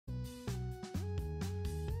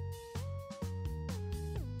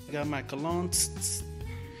Got my cologne.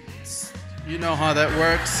 You know how that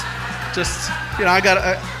works. Just,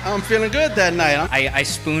 I'm feeling good that night. I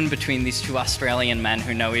spoon between these two Australian men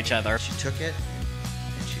who know each other. She took it,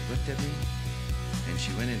 and she looked at me, and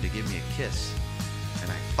she went in to give me a kiss,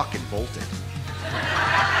 and I fucking bolted.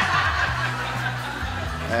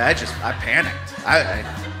 I panicked. I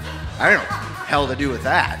don't know what the hell to do with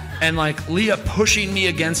that. And like Leah pushing me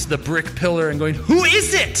against the brick pillar and going, "Who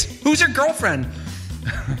is it? Who's your girlfriend?"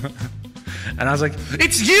 And I was like,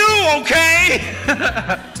 "It's you, okay?"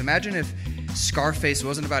 Imagine if Scarface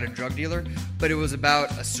wasn't about a drug dealer, but it was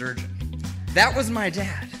about a surgeon. That was my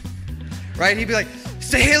dad, right? He'd be like,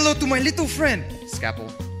 "Say hello to my little friend."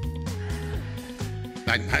 Scalpel.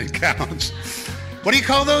 Night gowns. What do you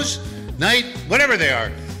call those? Whatever they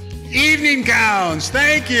are. Evening gowns,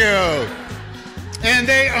 thank you. And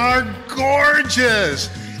they are gorgeous.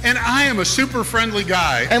 And I am a super friendly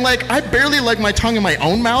guy. And like, I barely like my tongue in my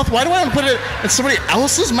own mouth. Why do I want to put it in somebody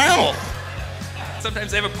else's mouth?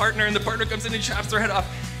 Sometimes they have a partner and the partner comes in and chops their head off.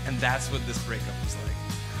 And that's what this breakup was like.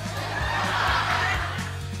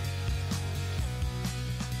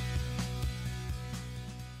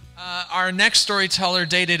 Our next storyteller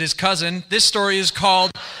dated his cousin. This story is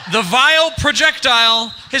called The Vile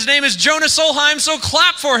Projectile. His name is Jonah Solheim, so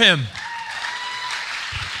clap for him.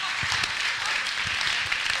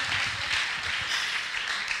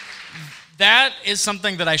 That is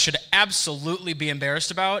something that I should absolutely be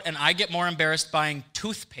embarrassed about, and I get more embarrassed buying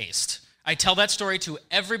toothpaste. I tell that story to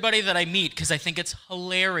everybody that I meet because I think it's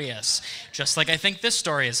hilarious, just like I think this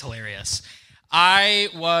story is hilarious. I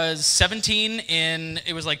was 17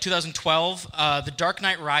 it was like 2012. The Dark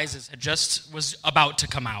Knight Rises was about to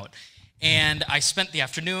come out. And I spent the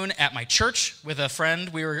afternoon at my church with a friend.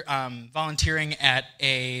 We were volunteering at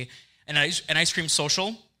an ice cream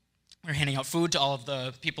social. We were handing out food to all of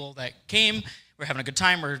the people that came. We were having a good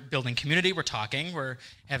time. We're building community. We're talking. We're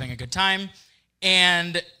having a good time.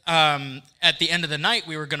 And at the end of the night,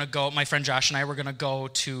 we were going to go, my friend Josh and I were going to go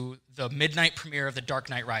to the midnight premiere of The Dark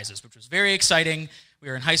Knight Rises, which was very exciting. We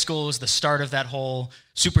were in high school. It was the start of that whole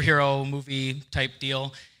superhero movie type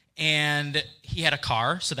deal. And he had a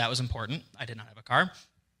car, so that was important. I did not have a car.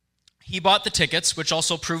 He bought the tickets, which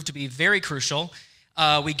also proved to be very crucial.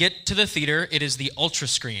 We get to the theater. It is the Ultra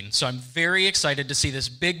Screen. So I'm very excited to see this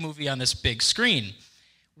big movie on this big screen.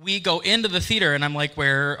 We go into the theater, and I'm like,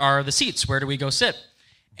 where are the seats? Where do we go sit?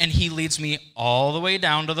 And he leads me all the way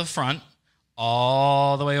down to the front,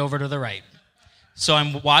 all the way over to the right. So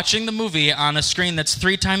I'm watching the movie on a screen that's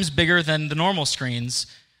 3 times bigger than the normal screens,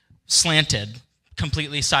 slanted,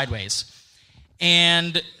 completely sideways.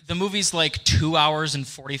 And the movie's like 2 hours and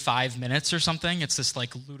 45 minutes or something. It's this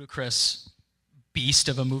like ludicrous beast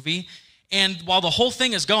of a movie. And while the whole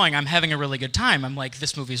thing is going, I'm having a really good time. I'm like,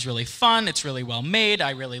 this movie's really fun. It's really well made.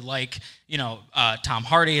 I really like, Tom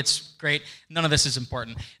Hardy. It's great. None of this is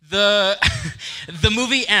important. The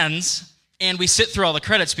movie ends, and we sit through all the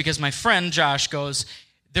credits because my friend Josh goes,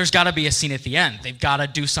 there's got to be a scene at the end. They've got to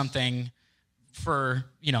do something for,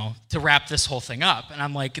 to wrap this whole thing up. And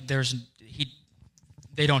I'm like,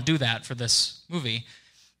 they don't do that for this movie.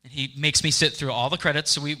 And he makes me sit through all the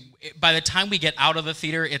credits. So by the time we get out of the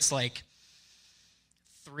theater, it's like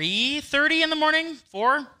 3:30 in the morning,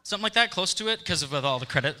 4, something like that, close to it, because of all the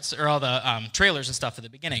credits, or all the trailers and stuff at the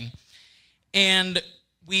beginning. And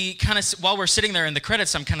we kind of, while we're sitting there in the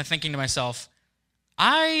credits, I'm kind of thinking to myself,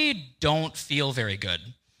 I don't feel very good.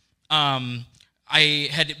 I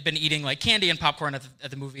had been eating like candy and popcorn at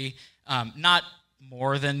the movie, not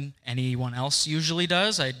more than anyone else usually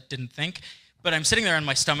does, I didn't think. But I'm sitting there and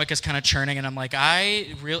my stomach is kind of churning, and I'm like,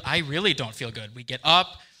 I really don't feel good. We get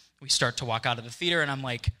up, we start to walk out of the theater, and I'm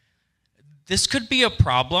like, this could be a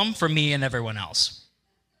problem for me and everyone else.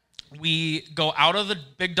 We go out of the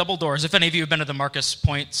big double doors. If any of you have been to the Marcus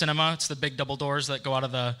Point Cinema, it's the big double doors that go out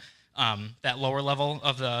of the that lower level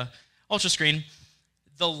of the Ultra Screen.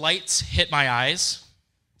 The lights hit my eyes,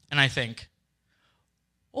 and I think,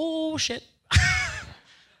 oh, shit.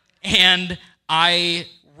 And I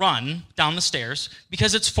run down the stairs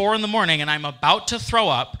because it's 4 a.m. and I'm about to throw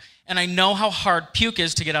up, and I know how hard puke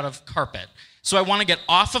is to get out of carpet. So I want to get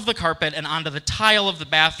off of the carpet and onto the tile of the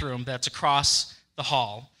bathroom that's across the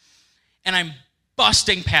hall. And I'm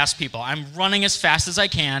busting past people. I'm running as fast as I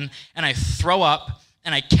can, and I throw up,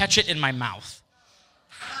 and I catch it in my mouth.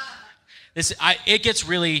 It gets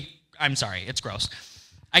really, I'm sorry, it's gross.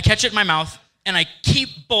 I catch it in my mouth, and I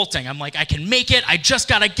keep bolting. I'm like, I can make it. I just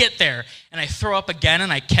got to get there. And I throw up again,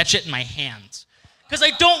 and I catch it in my hands. Because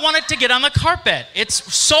I don't want it to get on the carpet.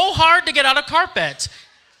 It's so hard to get out of carpet.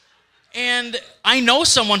 And I know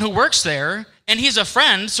someone who works there, And he's a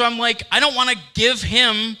friend, so I'm like, I don't want to give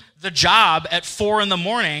him the job at 4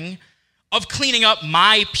 a.m. of cleaning up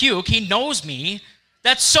my puke. He knows me.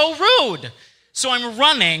 That's so rude. So I'm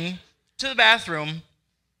running to the bathroom,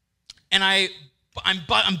 and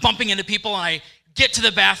I'm bumping into people, and I get to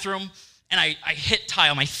the bathroom, and I hit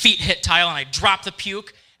tile. My feet hit tile, and I drop the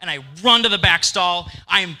puke, and I run to the back stall.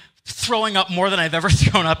 I'm throwing up more than I've ever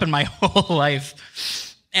thrown up in my whole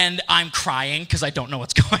life. And I'm crying because I don't know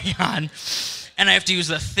what's going on. And I have to use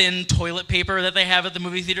the thin toilet paper that they have at the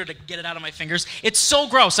movie theater to get it out of my fingers. It's so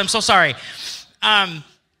gross. I'm so sorry. And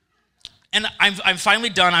I'm finally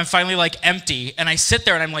done. I'm finally like empty. And I sit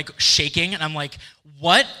there and I'm like shaking. And I'm like,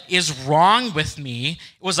 what is wrong with me?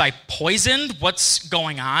 Was I poisoned? What's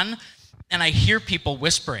going on? And I hear people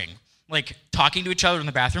whispering, like talking to each other in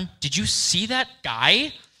the bathroom. Did you see that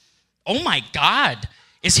guy? Oh my God.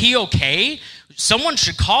 Is he okay? Someone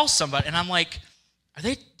should call somebody. And I'm like,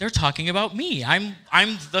 they're talking about me. I'm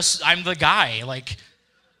the guy. Like,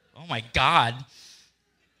 oh my God.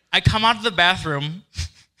 I come out of the bathroom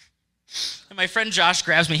and my friend Josh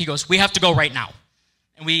grabs me. He goes, we have to go right now.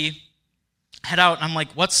 And we head out and I'm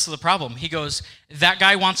like, what's the problem? He goes, that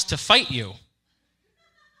guy wants to fight you.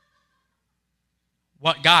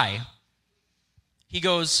 What guy? He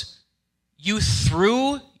goes, you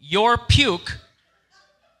threw your puke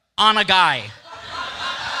on a guy.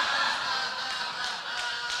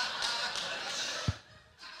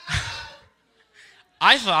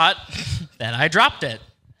 I thought that I dropped it.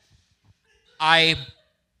 I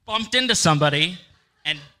bumped into somebody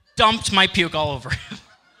and dumped my puke all over him.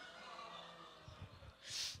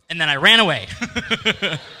 And then I ran away.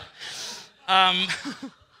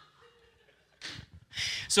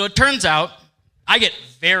 So it turns out I get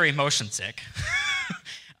very motion sick,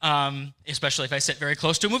 especially if I sit very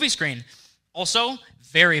close to a movie screen. Also,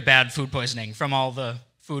 very bad food poisoning from all the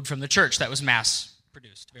food from the church that was mass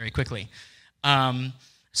produced very quickly.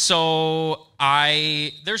 So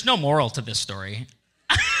there's no moral to this story.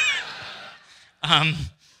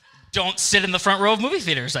 Don't sit in the front row of movie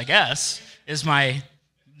theaters, I guess, is my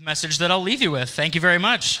message that I'll leave you with. Thank you very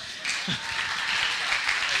much.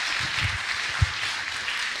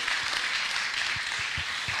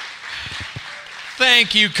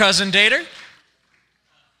 Thank you, Cousin Dater.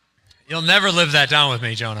 You'll never live that down with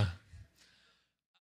me, Jonah.